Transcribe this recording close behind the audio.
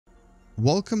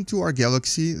Welcome to our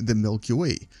galaxy, the Milky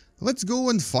Way. Let's go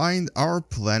and find our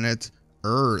planet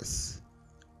Earth.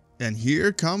 And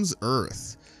here comes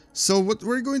Earth. So what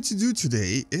we're going to do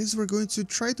today is we're going to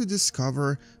try to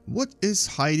discover what is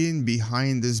hiding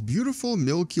behind this beautiful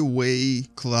Milky Way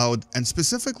cloud, and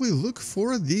specifically look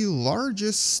for the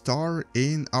largest star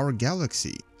in our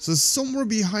galaxy. So somewhere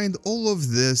behind all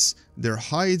of this, there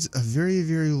hides a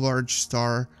very large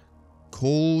star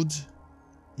called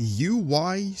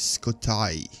UY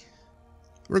Scuti.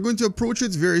 We're going to approach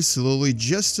it very slowly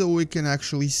just so we can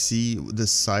actually see the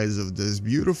size of this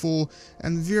beautiful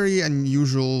and very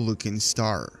unusual looking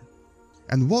star.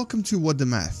 And welcome to What the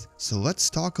Math. So let's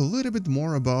talk a little bit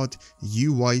more about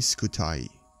UY Scuti.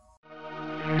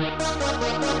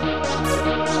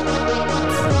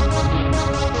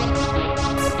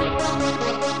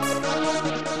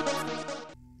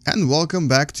 And welcome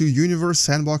back to Universe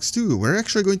Sandbox 2. We're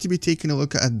actually going to be taking a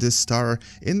look at this star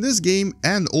in this game,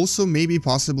 and also maybe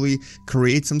possibly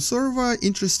create some sort of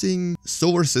interesting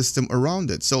solar system around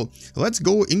it. So let's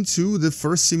go into the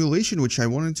first simulation, which I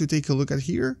wanted to take a look at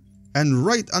here. And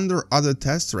right under other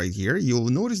tests right here, you'll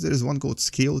notice there is one called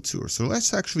Scale Tour. So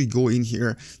let's actually go in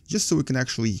here just so we can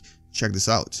actually check this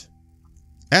out.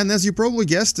 And as you probably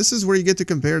guessed, this is where you get to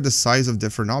compare the size of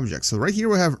different objects. So right here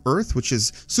we have Earth, which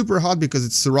is super hot because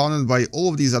it's surrounded by all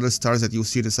of these other stars that you'll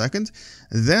see in a second.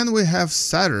 Then we have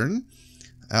Saturn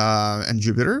and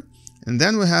Jupiter. And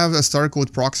then we have a star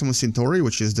called Proxima Centauri,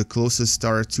 which is the closest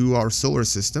star to our solar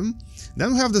system.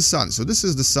 Then we have the Sun. So this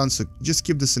is the Sun, so just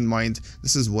keep this in mind.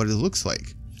 This is what it looks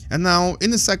like. And now,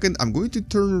 in a second, I'm going to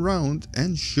turn around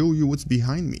and show you what's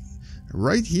behind me.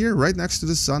 Right here, right next to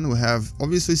the Sun, we have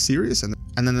obviously Sirius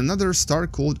and then another star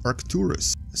called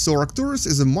Arcturus. So Arcturus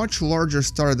is a much larger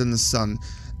star than the Sun,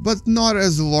 but not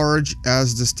as large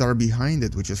as the star behind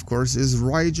it, which of course is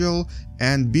Rigel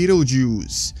and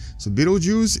Betelgeuse. So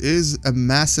Betelgeuse is a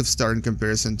massive star in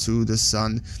comparison to the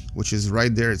Sun, which is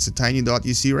right there. It's a tiny dot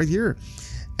you see right here.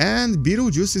 And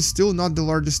Betelgeuse is still not the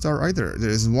largest star either.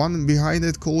 There is one behind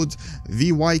it called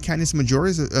UY Canis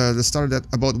Majoris, the star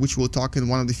about which we'll talk in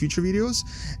one of the future videos.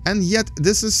 And yet,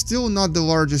 this is still not the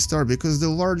largest star, because the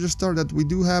largest star that we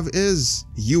do have is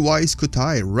UY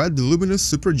Scuti, red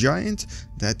luminous supergiant,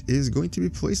 that is going to be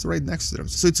placed right next to them.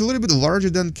 So it's a little bit larger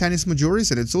than Canis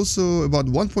Majoris, and it's also about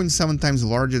 1.7 times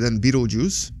larger than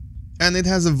Betelgeuse. And it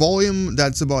has a volume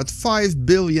that's about 5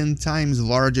 billion times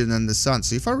larger than the Sun.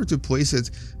 So if I were to place it,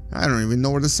 I don't even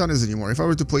know where the Sun is anymore. If I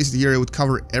were to place it here, it would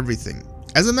cover everything.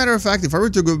 As a matter of fact, if I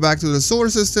were to go back to the solar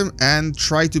system and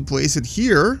try to place it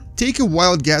here, take a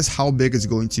wild guess how big it's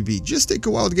going to be. Just take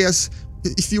a wild guess.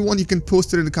 If you want, you can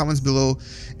post it in the comments below.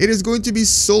 It is going to be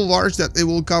so large that it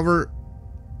will cover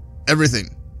everything.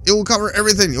 It will cover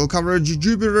everything. It will cover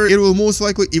Jupiter. It will most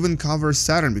likely even cover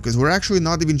Saturn, because we're actually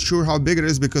not even sure how big it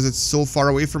is because it's so far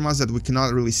away from us that we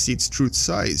cannot really see its true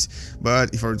size.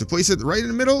 But if I were to place it right in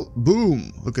the middle,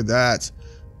 boom, look at that.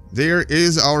 There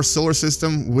is our solar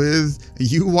system with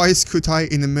UY Scuti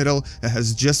in the middle that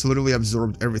has just literally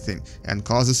absorbed everything and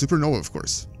caused a supernova, of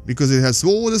course. Because it has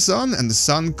swallowed the Sun, and the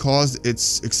Sun caused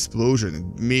its explosion.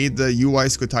 It made the UY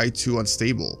Scuti too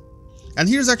unstable. And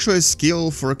here's actually a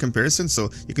scale for a comparison. So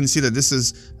you can see that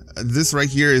this right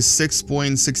here is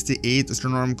 6.68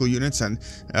 astronomical units, and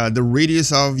the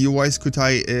radius of UY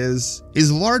Scuti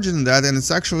is larger than that, and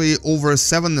it's actually over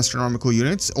 7 astronomical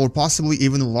units, or possibly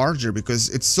even larger, because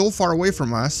it's so far away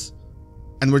from us,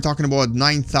 and we're talking about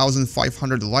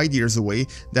 9,500 light years away,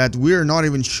 that we're not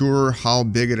even sure how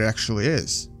big it actually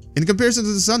is. In comparison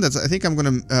to the Sun, I think I'm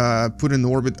gonna put an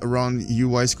orbit around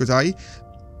UY Scuti.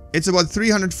 It's about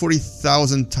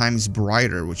 340,000 times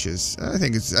brighter, which is, I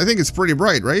think it's pretty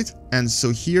bright, right? And so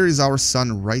here is our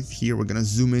Sun right here. We're gonna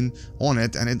zoom in on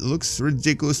it, and it looks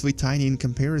ridiculously tiny in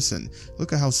comparison.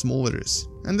 Look at how small it is.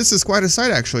 And this is quite a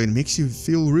sight, actually. It makes you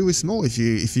feel really small. If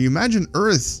you imagine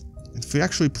Earth, if we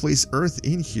actually place Earth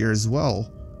in here as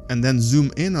well, and then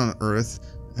zoom in on Earth,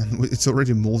 and it's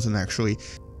already molten actually,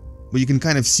 but you can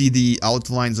kind of see the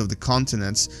outlines of the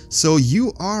continents. So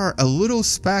you are a little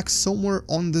speck somewhere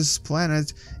on this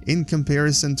planet in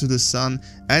comparison to the Sun,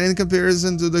 and in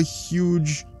comparison to the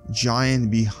huge giant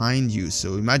behind you.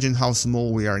 So imagine how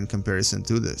small we are in comparison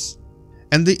to this.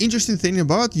 And the interesting thing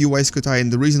about UY Scuti, and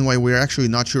the reason why we're actually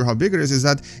not sure how big it is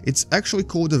that it's actually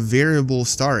called a variable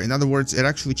star. In other words, it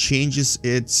actually changes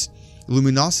its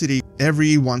luminosity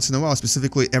every once in a while,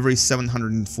 specifically every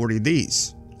 740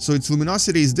 days. So its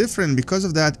luminosity is different. Because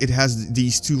of that, it has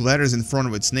these 2 letters in front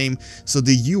of its name. So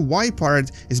the UY part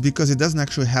is because it doesn't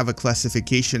actually have a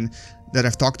classification that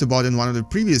I've talked about in one of the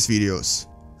previous videos.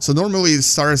 So normally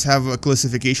stars have a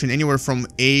classification anywhere from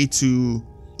A to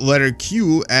letter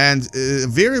Q, and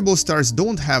variable stars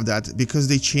don't have that because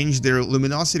they change their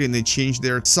luminosity and they change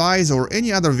their size or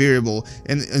any other variable,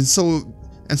 and so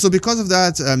because of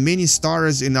that, many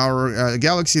stars in our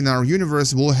galaxy, in our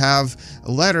universe, will have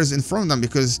letters in front of them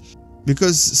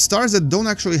because stars that don't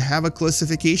actually have a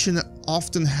classification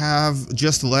often have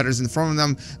just letters in front of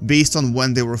them based on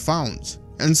when they were found.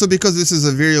 And so because this is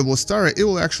a variable star, it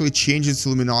will actually change its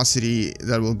luminosity,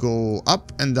 that will go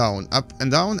up and down,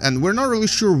 and we're not really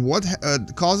sure what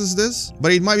causes this,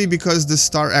 but it might be because the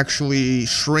star actually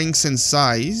shrinks in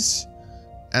size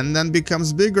and then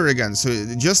becomes bigger again. So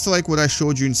just like what I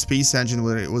showed you in Space Engine,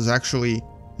 where it was actually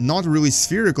not really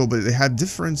spherical, but it had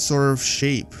different sort of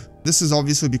shape. This is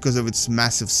obviously because of its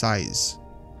massive size.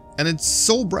 And it's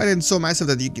so bright and so massive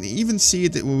that you can even see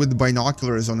it with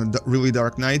binoculars on a really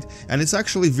dark night. And it's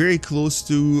actually very close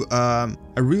to a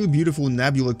really beautiful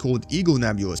nebula called Eagle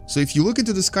Nebula. So if you look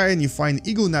into the sky and you find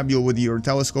Eagle Nebula with your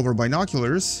telescope or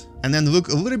binoculars, and then look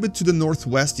a little bit to the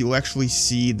northwest, you'll actually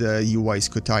see the UY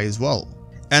Scuti as well.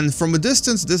 And from a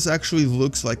distance, this actually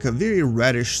looks like a very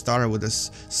reddish star with a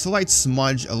slight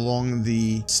smudge along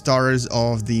the stars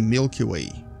of the Milky Way.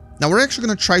 Now we're actually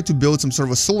going to try to build some sort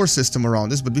of a solar system around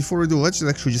this, but before we do, let's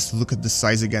actually just look at the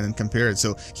size again and compare it.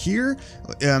 So here,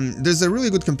 there's a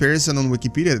really good comparison on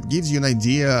Wikipedia that gives you an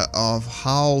idea of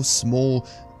how small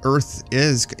Earth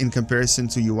is in comparison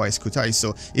to UY Scuti.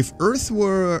 So if Earth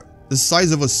were the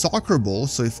size of a soccer ball,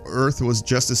 so if Earth was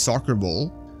just a soccer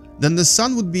ball, then the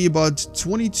Sun would be about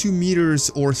 22 meters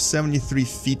or 73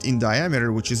 feet in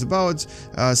diameter, which is about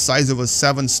size of a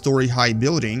 7-story high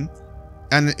building.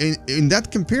 And in that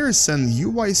comparison,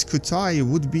 UY Scuti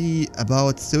would be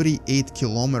about 38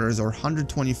 kilometers or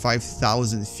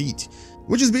 125,000 feet,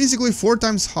 which is basically 4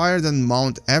 times higher than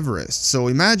Mount Everest. So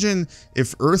imagine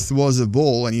if Earth was a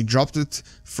ball and you dropped it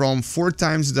from 4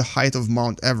 times the height of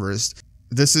Mount Everest.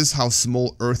 This is how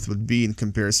small Earth would be in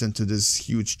comparison to this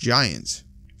huge giant.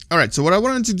 Alright, so what I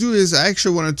wanted to do is I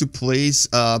actually wanted to place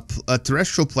a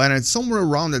terrestrial planet somewhere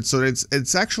around it so that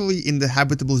it's actually in the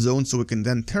habitable zone, so we can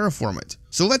then terraform it.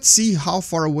 So let's see how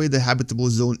far away the habitable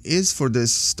zone is for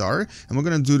this star, and we're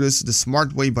going to do this the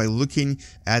smart way by looking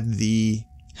at the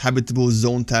habitable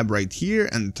zone tab right here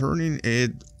and turning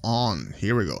it on.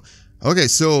 Here we go. Okay,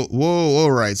 so, whoa,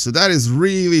 alright, so that is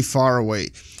really far away.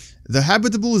 The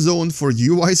habitable zone for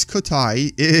UY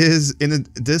Scuti is in a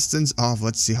distance of,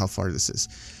 let's see how far this is.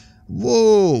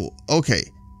 Whoa, okay,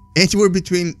 anywhere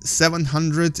between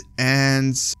 700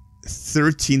 and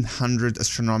 1300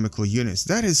 astronomical units.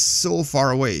 That is so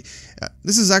far away.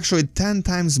 This is actually 10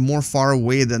 times more far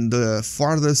away than the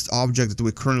farthest object that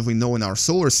we currently know in our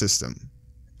solar system.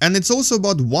 And it's also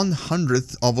about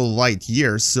 1/100th of a light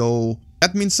year, so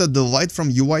that means that the light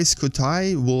from UY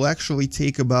Scuti will actually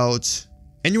take about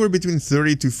anywhere between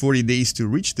 30 to 40 days to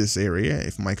reach this area,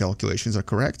 if my calculations are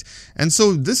correct. And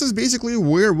so this is basically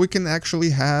where we can actually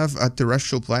have a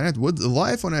terrestrial planet with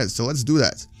life on it. So let's do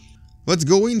that. Let's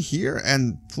go in here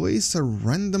and place a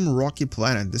random rocky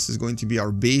planet. This is going to be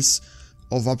our base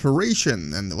of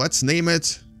operation, and let's name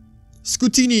it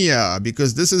Scutinia,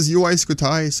 because this is UY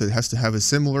Scuti, so it has to have a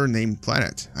similar named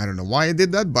planet. I don't know why I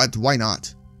did that, but why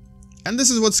not? And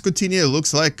this is what Scutinia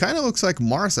looks like. Kind of looks like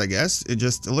Mars, I guess. It's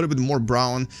just a little bit more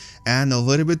brown and a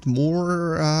little bit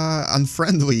more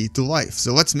unfriendly to life.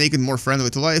 So let's make it more friendly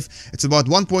to life. It's about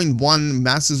 1.1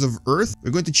 masses of Earth.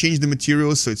 We're going to change the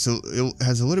materials so it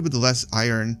has a little bit less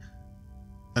iron,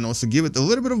 and also give it a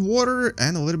little bit of water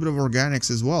and a little bit of organics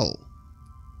as well.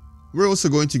 We're also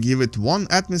going to give it 1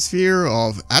 atmosphere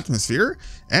of atmosphere,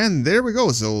 and there we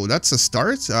go. So that's a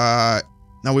start.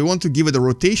 Now we want to give it a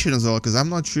rotation as well, because I'm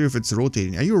not sure if it's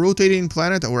rotating. Are you a rotating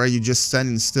planet or are you just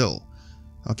standing still?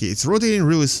 Okay, it's rotating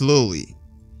really slowly.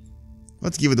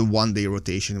 Let's give it a 1-day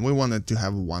rotation. We want it to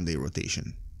have a 1-day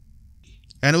rotation.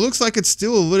 And it looks like it's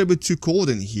still a little bit too cold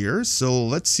in here, so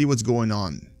let's see what's going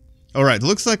on. Alright,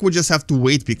 looks like we just have to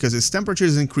wait because its temperature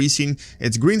is increasing.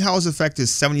 Its greenhouse effect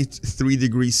is 73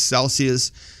 degrees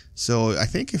Celsius. So I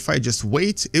think if I just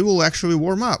wait, it will actually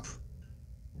warm up.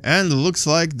 And it looks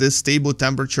like the stable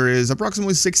temperature is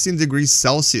approximately 16 degrees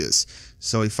Celsius.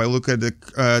 So if I look at the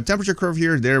temperature curve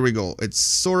here, there we go. It's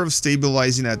sort of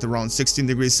stabilizing at around 16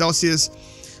 degrees Celsius,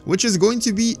 which is going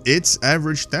to be its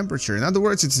average temperature. In other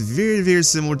words, it's very, very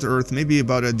similar to Earth, maybe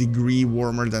about a degree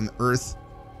warmer than Earth.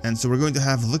 And so we're going to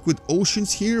have liquid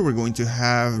oceans here. We're going to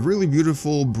have really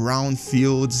beautiful brown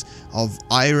fields of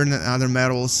iron and other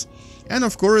metals. And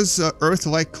of course,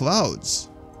 Earth-like clouds.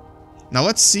 Now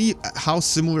let's see how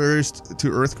similar it is to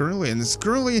Earth currently, and it's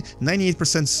currently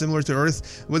 98% similar to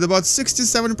Earth with about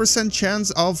 67%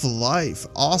 chance of life.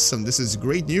 Awesome, this is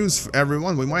great news for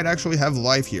everyone. We might actually have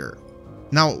life here.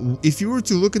 Now, if you were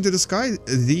to look into the sky,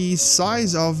 the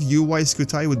size of UY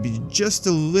Scuti would be just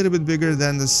a little bit bigger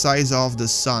than the size of the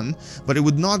sun, but it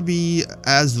would not be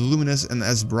as luminous and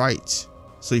as bright.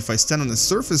 So if I stand on the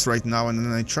surface right now and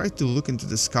then I try to look into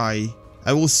the sky,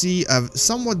 I will see a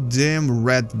somewhat dim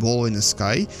red ball in the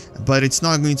sky, but it's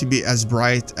not going to be as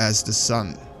bright as the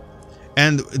sun.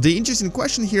 And the interesting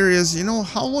question here is, you know,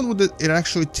 how long would it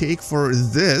actually take for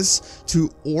this to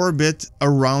orbit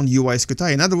around UY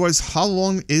Scuti? In other words, how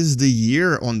long is the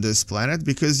year on this planet?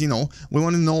 Because, you know, we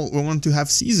want to have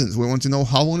seasons. We want to know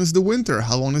how long is the winter,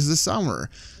 how long is the summer,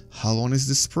 how long is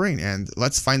the spring, and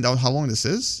let's find out how long this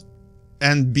is.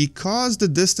 And because the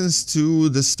distance to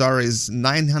the star is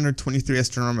 923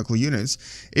 astronomical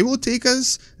units, it will take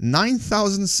us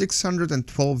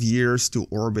 9,612 years to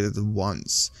orbit it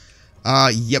once.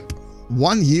 Yep,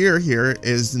 1 year here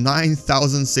is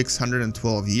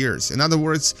 9,612 years. In other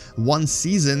words, one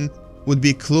season would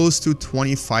be close to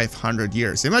 2,500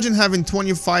 years. Imagine having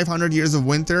 2,500 years of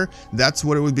winter. That's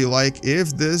what it would be like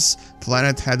if this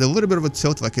planet had a little bit of a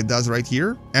tilt like it does right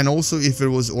here, and also if it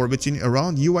was orbiting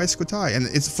around UY Scuti. And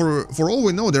it's for all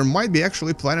we know, there might be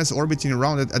actually planets orbiting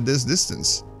around it at this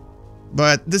distance.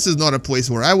 But this is not a place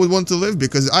where I would want to live,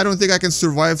 because I don't think I can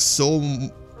survive so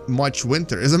much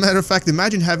winter. As a matter of fact,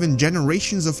 imagine having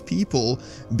generations of people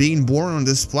being born on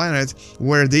this planet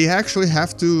where they actually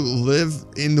have to live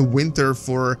in the winter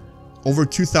for over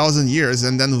 2,000 years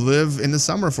and then live in the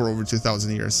summer for over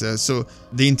 2,000 years. So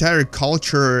the entire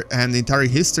culture and the entire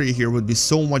history here would be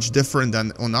so much different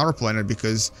than on our planet,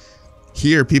 because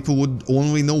here people would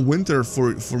only know winter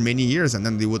for many years, and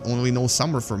then they would only know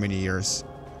summer for many years.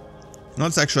 Now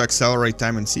let's actually accelerate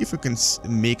time and see if we can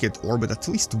make it orbit at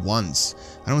least once.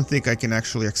 I don't think I can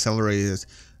actually accelerate it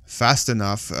fast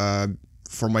enough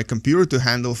for my computer to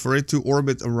handle for it to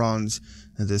orbit around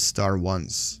this star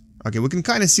once. Okay, we can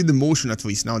kind of see the motion at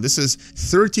least. Now this is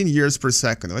 13 years per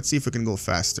second. Let's see if we can go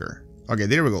faster. Okay,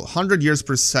 there we go. 100 years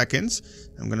per second.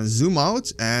 I'm gonna zoom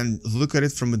out and look at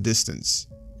it from a distance.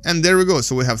 And there we go.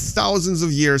 So we have thousands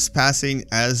of years passing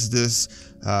as this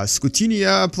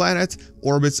Scutinia planet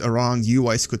orbits around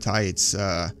UY Scuti, its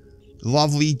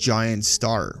lovely giant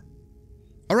star.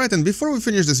 Alright, and before we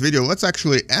finish this video, let's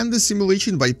actually end the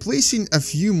simulation by placing a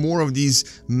few more of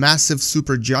these massive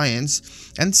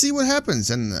supergiants and see what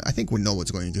happens. And I think we know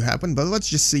what's going to happen, but let's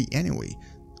just see anyway.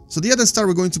 So the other star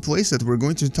we're going to place that we're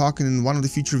going to talk in one of the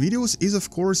future videos is, of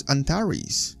course,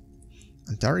 Antares.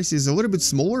 Antares is a little bit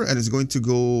smaller and it's going to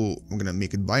go, I'm going to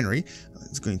make it binary,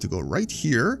 it's going to go right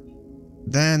here.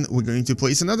 Then we're going to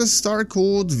place another star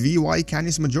called VY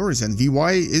Canis Majoris, and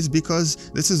VY is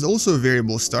because this is also a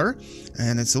variable star,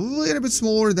 and it's a little bit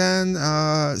smaller than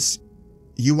UY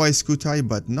Scuti,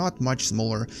 but not much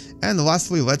smaller. And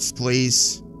lastly, let's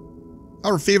place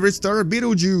our favorite star,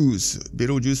 Betelgeuse.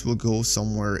 Betelgeuse will go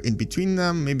somewhere in between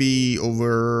them, maybe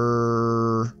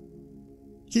over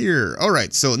here.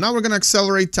 Alright, so now we're gonna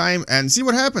accelerate time and see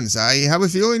what happens. I have a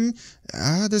feeling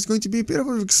there's going to be a bit of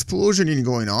an explosion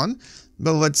going on.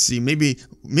 But let's see, maybe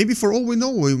for all we know,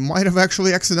 we might have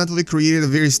actually accidentally created a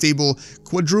very stable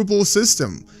quadruple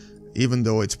system, even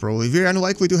though it's probably very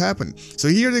unlikely to happen. So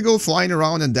here they go flying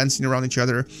around and dancing around each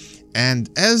other, and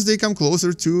as they come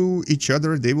closer to each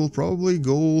other, they will probably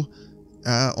go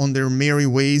on their merry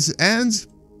ways and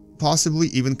possibly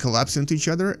even collapse into each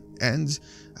other. And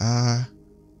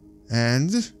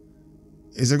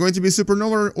is there going to be a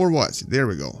supernova or what? There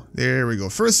we go. There we go.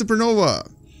 First supernova.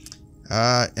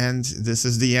 And this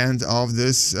is the end of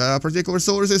this particular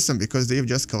solar system, because they've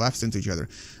just collapsed into each other.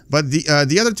 But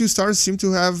the other two stars seem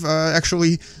to have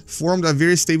actually formed a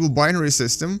very stable binary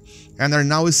system and are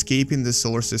now escaping the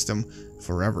solar system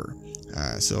forever.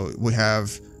 So we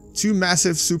have two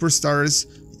massive superstars,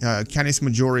 Canis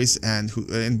Majoris and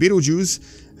Betelgeuse,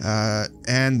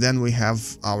 and then we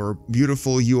have our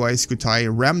beautiful UY Scuti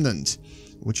remnant,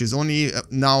 which is only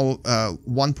now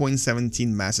 1.17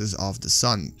 masses of the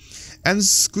sun. And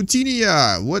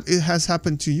Scutinia, what has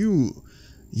happened to you?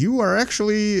 You are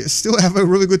actually still have a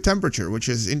really good temperature, which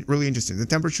is really interesting. The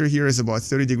temperature here is about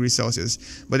 30 degrees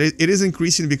Celsius, but it is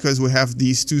increasing because we have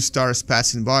these two stars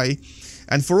passing by.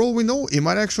 And for all we know, it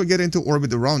might actually get into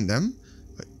orbit around them.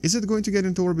 Is it going to get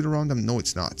into orbit around them? No,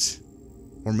 it's not.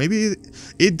 Or maybe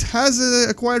it has an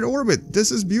acquired orbit.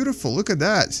 This is beautiful. Look at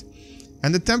that.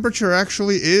 And the temperature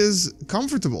actually is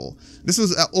comfortable. This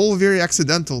was all very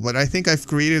accidental, but I think I've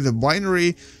created a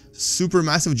binary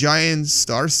supermassive giant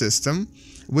star system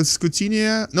with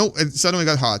Scutinia. No, it suddenly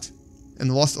got hot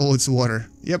and lost all its water.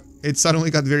 Yep, it suddenly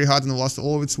got very hot and lost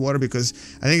all of its water because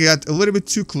I think it got a little bit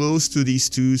too close to these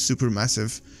two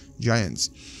supermassive giants.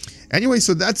 Anyway,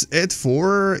 so that's it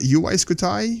for UY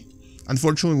Scuti.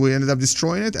 Unfortunately, we ended up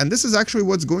destroying it, and this is actually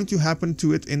what's going to happen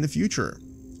to it in the future.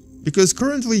 Because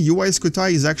currently UY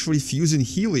Scuti is actually fusing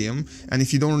helium, and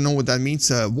if you don't know what that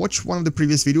means, watch one of the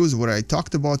previous videos where I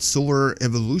talked about solar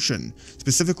evolution,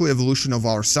 specifically evolution of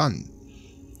our sun.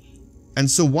 And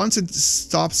so once it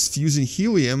stops fusing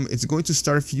helium, it's going to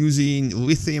start fusing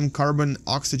lithium, carbon,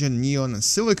 oxygen, neon, and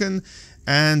silicon.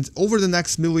 And over the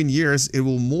next million years, it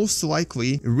will most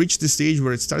likely reach the stage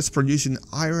where it starts producing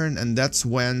iron, and that's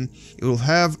when it will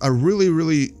have a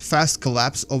really fast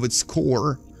collapse of its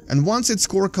core. And once its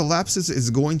core collapses, it's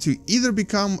going to either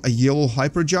become a yellow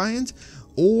hypergiant,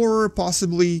 or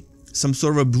possibly some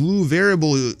sort of a blue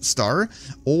variable star,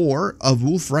 or a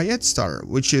Wolf-Rayet star,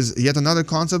 which is yet another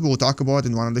concept we'll talk about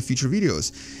in one of the future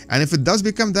videos. And if it does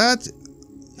become that,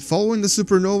 following the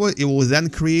supernova, it will then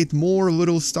create more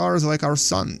little stars like our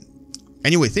sun.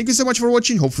 Anyway, thank you so much for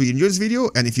watching, hopefully you enjoyed this video,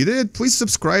 and if you did, please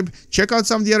subscribe, check out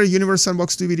some of the other Universe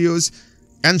Sandbox 2 videos,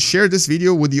 and share this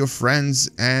video with your friends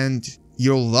and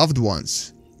your loved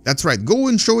ones. That's right, go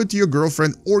and show it to your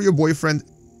girlfriend or your boyfriend,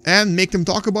 and make them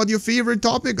talk about your favorite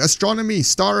topic, astronomy,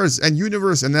 stars, and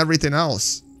universe, and everything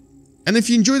else. And if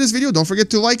you enjoyed this video, don't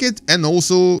forget to like it, and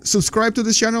also subscribe to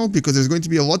this channel, because there's going to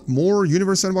be a lot more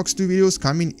Universe Sandbox 2 videos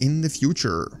coming in the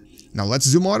future. Now let's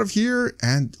zoom out of here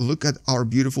and look at our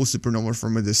beautiful supernova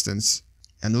from a distance.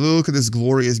 And look at this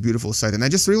glorious, beautiful sight. And I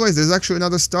just realized there's actually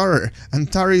another star.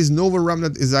 Antares Nova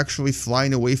Remnant is actually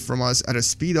flying away from us at a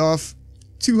speed of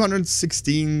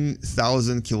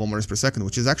 216,000 kilometers per second,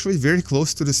 which is actually very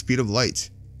close to the speed of light.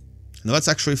 Now let's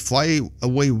actually fly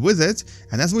away with it,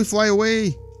 and as we fly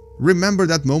away, remember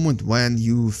that moment when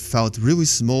you felt really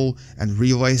small and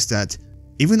realized that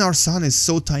even our sun is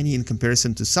so tiny in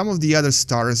comparison to some of the other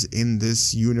stars in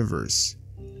this universe.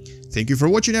 Thank you for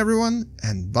watching, everyone,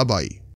 and bye-bye.